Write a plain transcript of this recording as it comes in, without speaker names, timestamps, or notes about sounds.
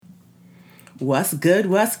What's good?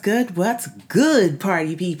 What's good? What's good,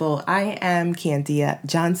 party people? I am Candia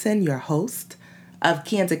Johnson, your host of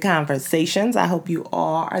Candid Conversations. I hope you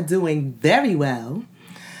all are doing very well.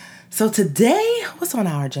 So today, what's on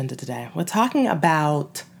our agenda today? We're talking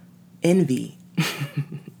about envy.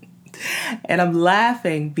 And I'm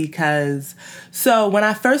laughing because, when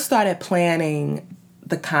I first started planning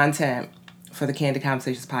the content for the Candid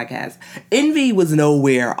Conversations podcast, envy was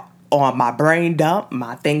nowhere on my brain dump,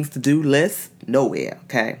 my things to do list, nowhere,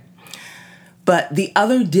 okay? But the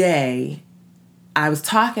other day, I was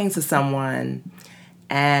talking to someone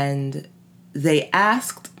and they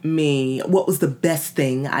asked me what was the best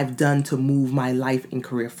thing I've done to move my life and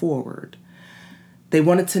career forward. They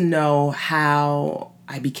wanted to know how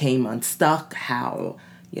I became unstuck,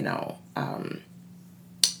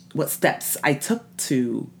 what steps I took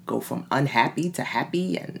to go from unhappy to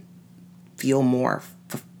happy and feel more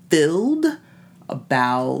fulfilled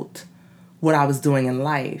about what I was doing in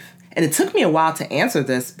life. And it took me a while to answer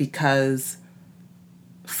this because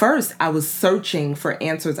first I was searching for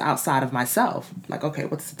answers outside of myself. Like, okay,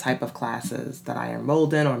 what's the type of classes that I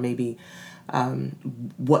enrolled in, or maybe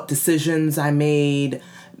what decisions I made,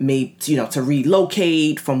 to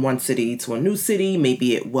relocate from one city to a new city.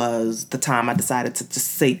 Maybe it was the time I decided to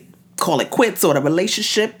just call it quits, or the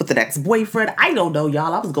relationship with the ex-boyfriend. I don't know,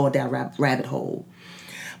 y'all. I was going down rabbit hole.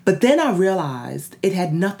 But then I realized it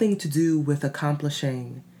had nothing to do with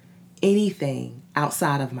accomplishing anything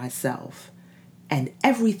outside of myself, and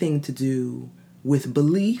everything to do with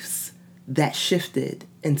beliefs that shifted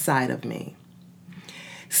inside of me.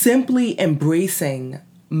 Simply embracing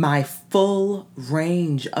my full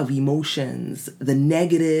range of emotions, the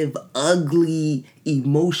negative, ugly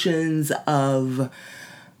emotions of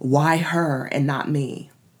why her and not me.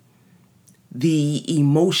 The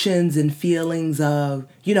emotions and feelings of,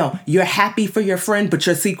 you're happy for your friend, but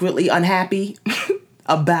you're secretly unhappy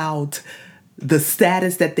about the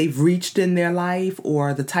status that they've reached in their life,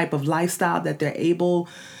 or the type of lifestyle that they're able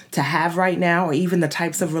to have right now, or even the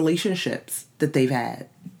types of relationships that they've had.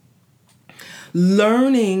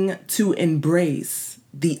 Learning to embrace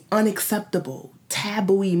the unacceptable,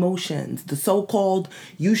 taboo emotions, the so-called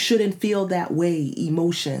you shouldn't feel that way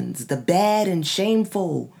emotions, the bad and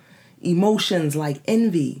shameful emotions like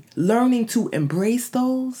envy. Learning to embrace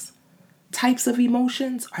those types of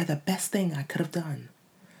emotions are the best thing I could have done.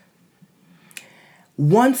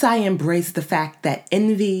 Once I embraced the fact that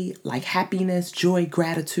envy, like happiness, joy,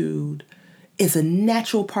 gratitude, is a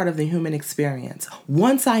natural part of the human experience.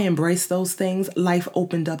 Once I embraced those things, life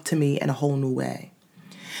opened up to me in a whole new way.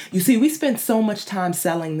 You see, we spend so much time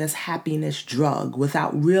selling this happiness drug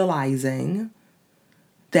without realizing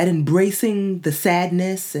that embracing the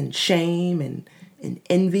sadness and shame and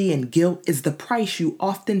envy and guilt is the price you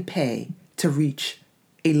often pay to reach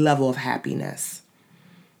a level of happiness.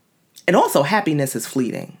 And also, happiness is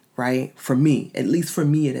fleeting, right? For me, at least for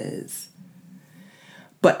me it is.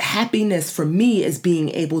 But happiness for me is being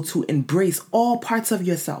able to embrace all parts of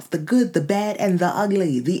yourself, the good, the bad, and the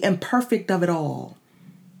ugly, the imperfect of it all.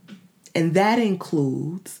 And that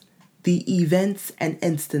includes the events and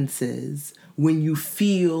instances when you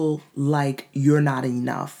feel like you're not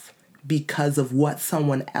enough because of what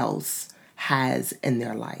someone else has in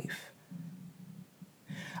their life.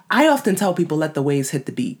 I often tell people, let the waves hit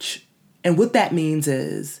the beach. And what that means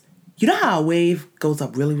is, you know how a wave goes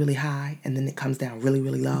up really, really high, and then it comes down really,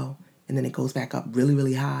 really low, and then it goes back up really,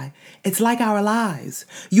 really high? It's like our lives.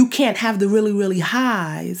 You can't have the really, really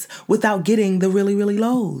highs without getting the really, really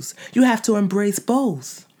lows. You have to embrace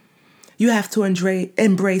both. You have to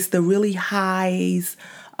embrace the really highs,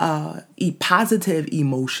 positive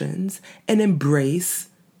emotions, and embrace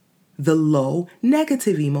the low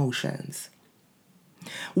negative emotions.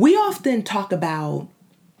 We often talk about,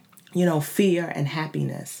 fear and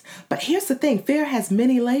happiness. But here's the thing, fear has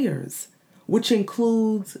many layers, which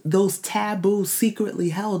includes those taboo, secretly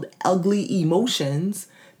held, ugly emotions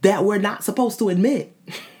that we're not supposed to admit.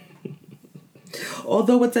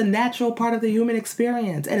 Although it's a natural part of the human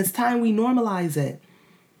experience, and it's time we normalize it.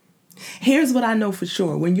 Here's what I know for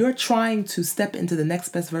sure. When you're trying to step into the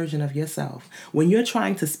next best version of yourself, when you're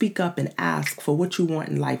trying to speak up and ask for what you want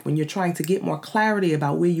in life, when you're trying to get more clarity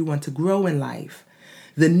about where you want to grow in life,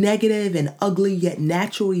 the negative and ugly yet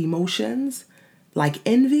natural emotions, like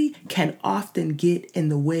envy, can often get in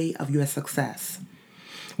the way of your success.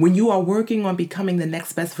 When you are working on becoming the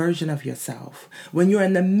next best version of yourself, when you're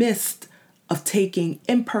in the midst of taking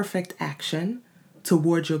imperfect action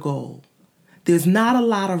towards your goal, there's not a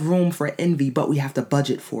lot of room for envy, but we have to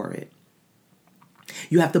budget for it.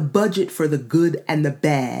 You have to budget for the good and the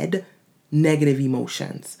bad negative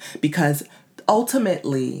emotions, because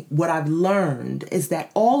ultimately, what I've learned is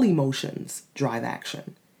that all emotions drive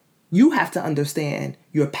action. You have to understand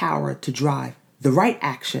your power to drive the right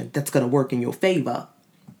action that's going to work in your favor.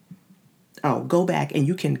 Oh,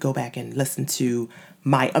 you can go back and listen to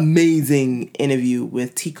my amazing interview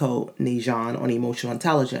with Tico Najan on emotional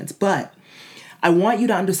intelligence. But I want you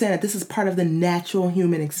to understand that this is part of the natural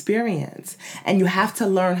human experience. And you have to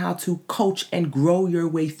learn how to coach and grow your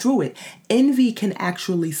way through it. Envy can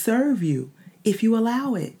actually serve you if you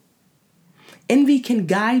allow it. Envy can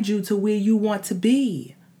guide you to where you want to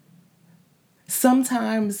be.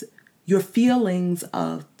 Sometimes your feelings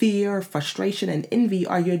of fear, frustration, and envy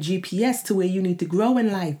are your GPS to where you need to grow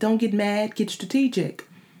in life. Don't get mad, get strategic.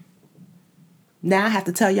 Now I have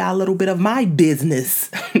to tell y'all a little bit of my business.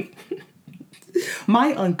 My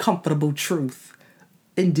uncomfortable truth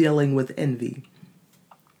in dealing with envy.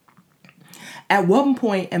 At one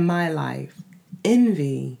point in my life,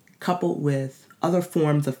 envy coupled with other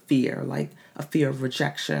forms of fear, like a fear of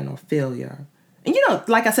rejection or failure. And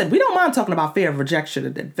like I said, we don't mind talking about fear of rejection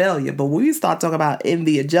and failure, but when we start talking about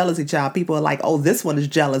envy and jealousy, child, people are like, oh, this one is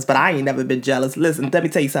jealous, but I ain't never been jealous. Listen, let me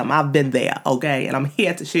tell you something. I've been there, okay? And I'm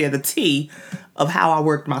here to share the tea of how I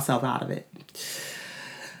worked myself out of it.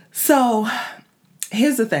 So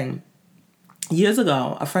here's the thing. Years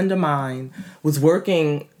ago, a friend of mine was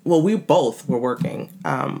working, we both were working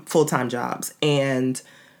full-time jobs, and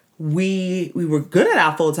we were good at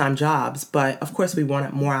our full-time jobs, but of course we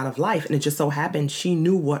wanted more out of life. And it just so happened she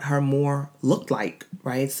knew what her more looked like,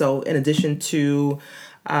 right? So in addition to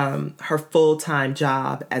her full-time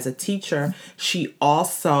job as a teacher, she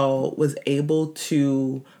also was able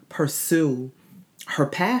to pursue her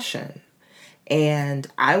passion. And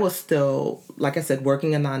I was still, like I said,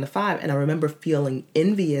 working a 9-to-5. And I remember feeling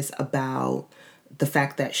envious about the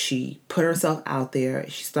fact that she put herself out there.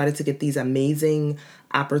 She started to get these amazing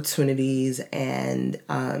opportunities, and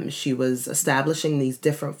she was establishing these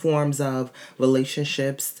different forms of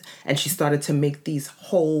relationships, and she started to make these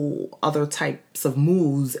whole other types of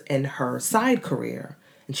moves in her side career,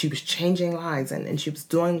 and she was changing lives, and she was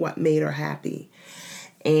doing what made her happy.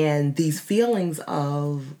 And these feelings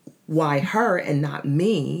of why her and not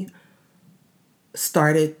me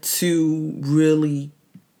started to really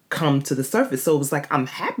come to the surface. So it was like, I'm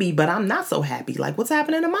happy, but I'm not so happy. Like, what's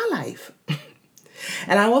happening in my life?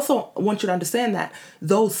 And I also want you to understand that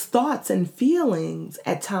those thoughts and feelings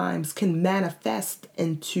at times can manifest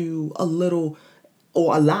into a little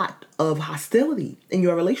or a lot of hostility in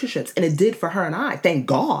your relationships. And it did for her and I. Thank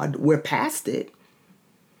God we're past it.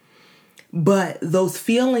 But those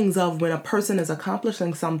feelings of when a person is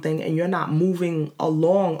accomplishing something and you're not moving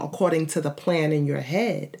along according to the plan in your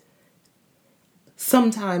head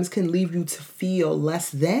sometimes can leave you to feel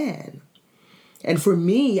less than. And for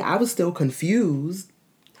me, I was still confused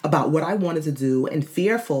about what I wanted to do and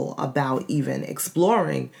fearful about even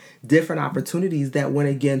exploring different opportunities that went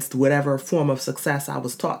against whatever form of success I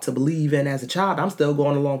was taught to believe in as a child. I'm still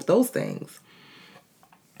going along with those things.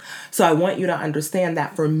 So I want you to understand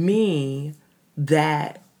that for me,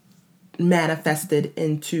 that manifested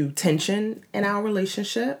into tension in our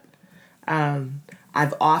relationship.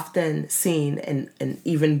 I've often seen, and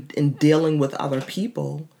even in dealing with other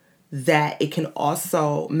people, that it can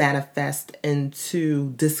also manifest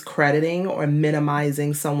into discrediting or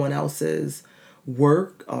minimizing someone else's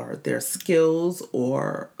work or their skills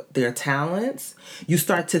or their talents. You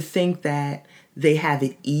start to think that they have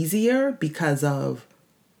it easier because of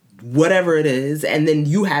whatever it is, and then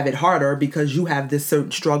you have it harder because you have this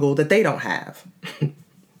certain struggle that they don't have.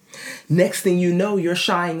 Next thing you know, you're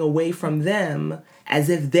shying away from them as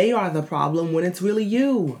if they are the problem when it's really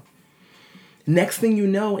you. Next thing you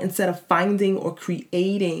know, instead of finding or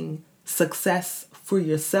creating success for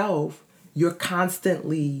yourself, you're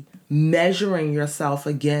constantly measuring yourself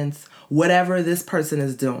against whatever this person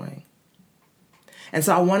is doing. And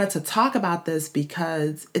so I wanted to talk about this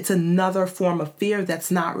because it's another form of fear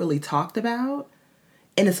that's not really talked about.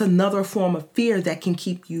 And it's another form of fear that can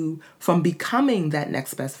keep you from becoming that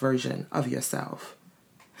next best version of yourself.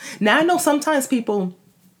 Now, I know sometimes people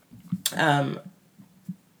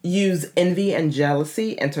use envy and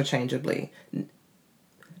jealousy interchangeably.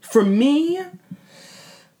 For me,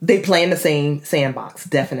 they play in the same sandbox,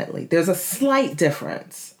 definitely. There's a slight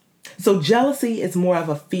difference. So jealousy is more of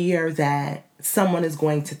a fear that someone is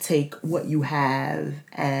going to take what you have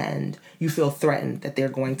and you feel threatened that they're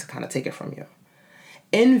going to kind of take it from you.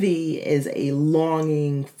 Envy is a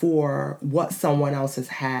longing for what someone else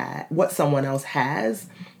has,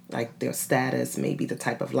 like their status, maybe the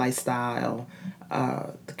type of lifestyle,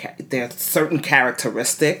 there are certain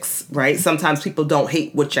characteristics, right? Sometimes people don't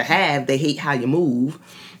hate what you have, they hate how you move.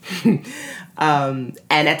 And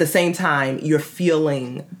at the same time, you're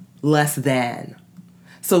feeling less than.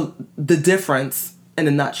 So the difference in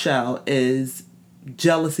a nutshell is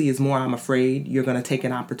jealousy is more, I'm afraid you're going to take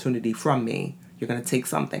an opportunity from me. You're going to take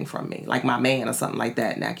something from me, like my man or something like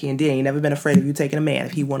that. Now, Candy ain't never been afraid of you taking a man.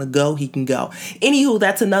 If he want to go, he can go. Anywho,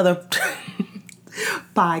 that's another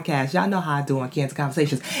podcast. Y'all know how I do on Cancer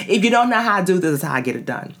Conversations. If you don't know how I do, this is how I get it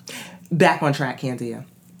done. Back on track, Candia.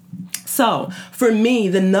 So for me,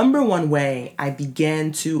 the number one way I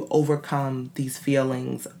began to overcome these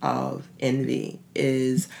feelings of envy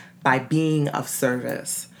is by being of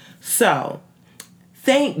service. So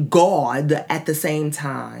thank God at the same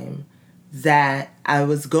time that I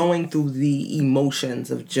was going through the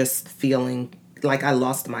emotions of just feeling like I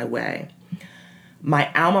lost my way.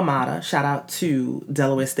 My alma mater, shout out to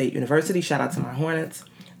Delaware State University, shout out to my Hornets,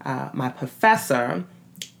 my professor,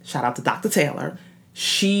 shout out to Dr. Taylor,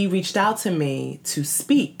 she reached out to me to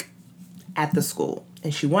speak at the school.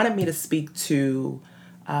 And she wanted me to speak to,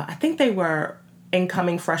 I think they were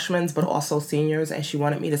incoming freshmen, but also seniors. And she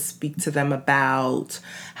wanted me to speak to them about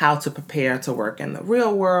how to prepare to work in the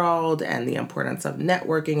real world and the importance of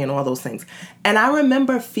networking and all those things. And I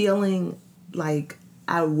remember feeling like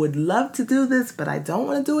I would love to do this, but I don't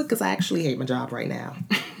want to do it because I actually hate my job right now.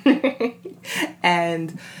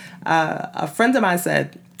 And a friend of mine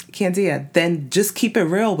said, Candia, then just keep it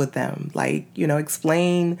real with them. Like,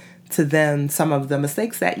 explain to them some of the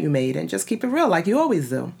mistakes that you made and just keep it real like you always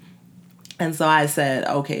do. And so I said,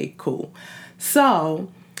 okay, cool.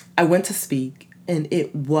 So I went to speak, and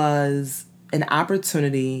it was an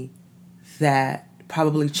opportunity that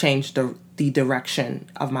probably changed the direction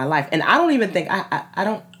of my life. And I don't even think, I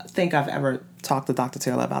don't think I've ever talked to Dr.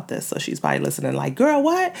 Taylor about this, so she's probably listening like, girl,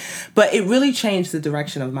 what? But it really changed the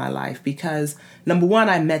direction of my life because, number one,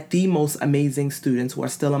 I met the most amazing students who are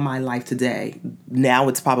still in my life today. Now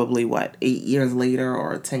it's probably, 8 years later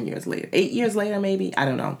or 10 years later? 8 years later, maybe? I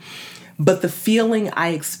don't know. But the feeling I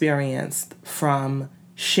experienced from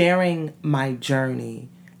sharing my journey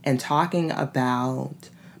and talking about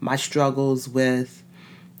my struggles with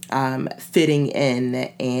fitting in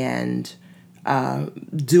and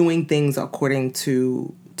doing things according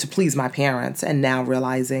to please my parents, and now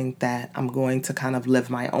realizing that I'm going to kind of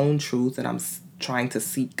live my own truth, and I'm trying to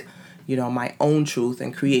seek, my own truth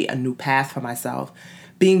and create a new path for myself.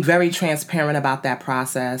 Being very transparent about that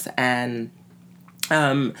process and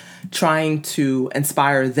trying to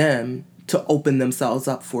inspire them to open themselves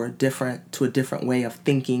up to a different way of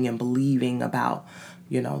thinking and believing about,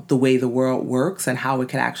 the way the world works and how it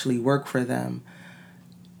could actually work for them.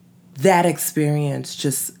 That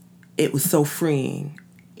experience it was so freeing.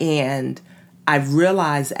 And I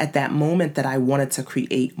realized at that moment that I wanted to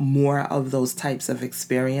create more of those types of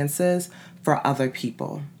experiences for other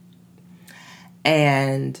people.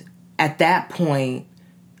 And at that point,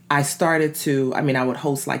 I started I would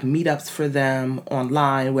host like meetups for them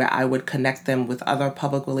online where I would connect them with other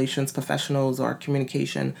public relations professionals or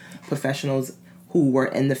communication professionals who were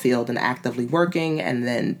in the field and actively working. And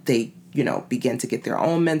then they begin to get their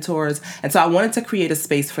own mentors. And so I wanted to create a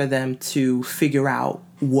space for them to figure out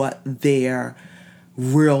what their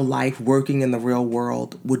real life working in the real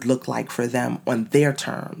world would look like for them on their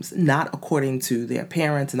terms, not according to their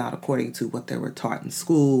parents, not according to what they were taught in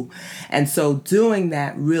school. And so doing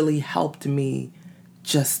that really helped me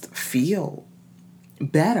just feel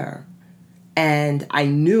better. And I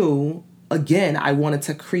knew, again, I wanted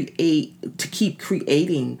to keep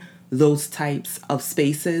creating those types of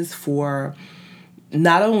spaces for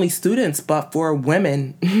not only students, but for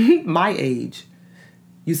women my age.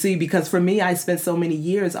 You see, because for me, I spent so many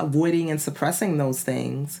years avoiding and suppressing those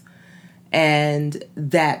things. And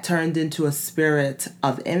that turned into a spirit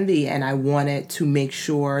of envy. And I wanted to make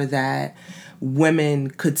sure that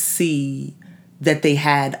women could see that they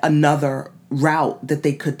had another route that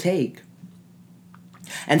they could take.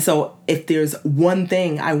 And so if there's one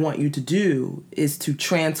thing I want you to do is to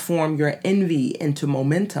transform your envy into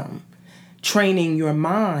momentum, training your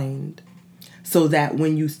mind so that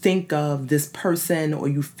when you think of this person or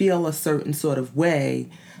you feel a certain sort of way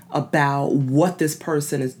about what this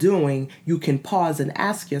person is doing, you can pause and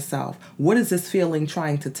ask yourself, what is this feeling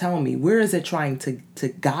trying to tell me? Where is it trying to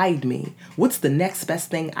guide me? What's the next best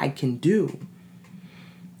thing I can do?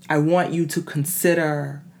 I want you to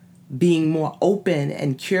consider being more open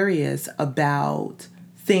and curious about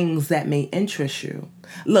things that may interest you.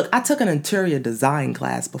 Look, I took an interior design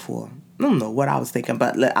class before. I don't know what I was thinking,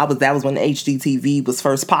 but that was when HGTV was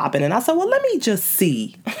first popping, and I said, well, let me just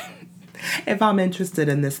see if I'm interested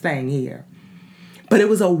in this thing here. But it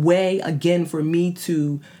was a way, again, for me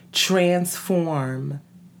to transform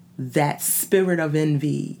that spirit of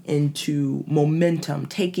envy into momentum,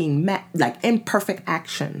 taking imperfect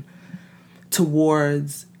action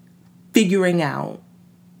towards figuring out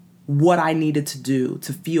what I needed to do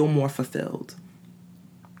to feel more fulfilled.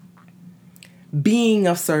 Being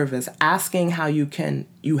of service, asking how you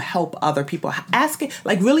help other people, asking,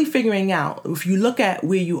 really figuring out, if you look at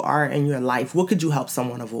where you are in your life, what could you help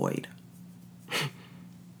someone avoid?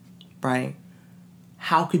 Right?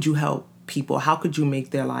 How could you help people? How could you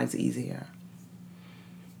make their lives easier?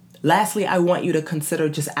 Lastly, I want you to consider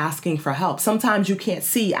just asking for help. Sometimes you can't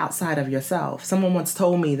see outside of yourself. Someone once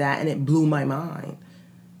told me that, and it blew my mind.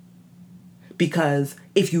 Because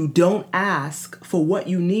if you don't ask for what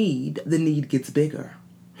you need, the need gets bigger.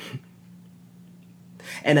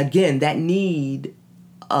 And again, that need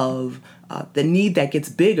that gets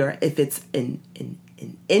bigger, if it's an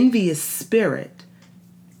envious spirit,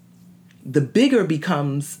 the bigger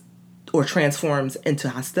becomes or transforms into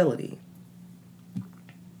hostility.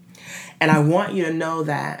 And I want you to know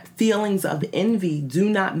that feelings of envy do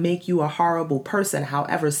not make you a horrible person.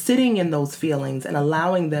 However, sitting in those feelings and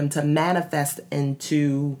allowing them to manifest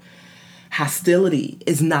into hostility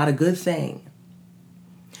is not a good thing.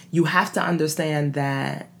 You have to understand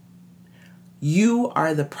that you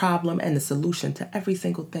are the problem and the solution to every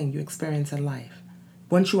single thing you experience in life.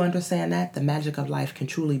 Once you understand that, the magic of life can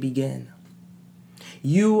truly begin.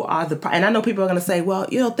 You are and I know people are going to say, well,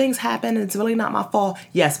 things happen and it's really not my fault.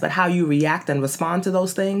 Yes, but how you react and respond to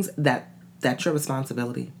those things, that's your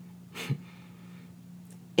responsibility.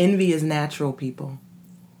 Envy is natural, people.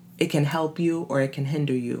 It can help you or it can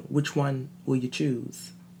hinder you. Which one will you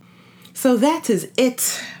choose? So that is it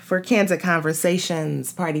for Candid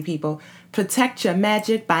Conversations, party people. Protect your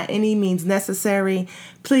magic by any means necessary.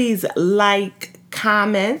 Please like,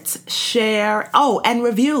 comment, share, and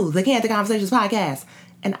review the Candid Conversations podcast.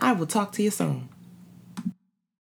 And I will talk to you soon.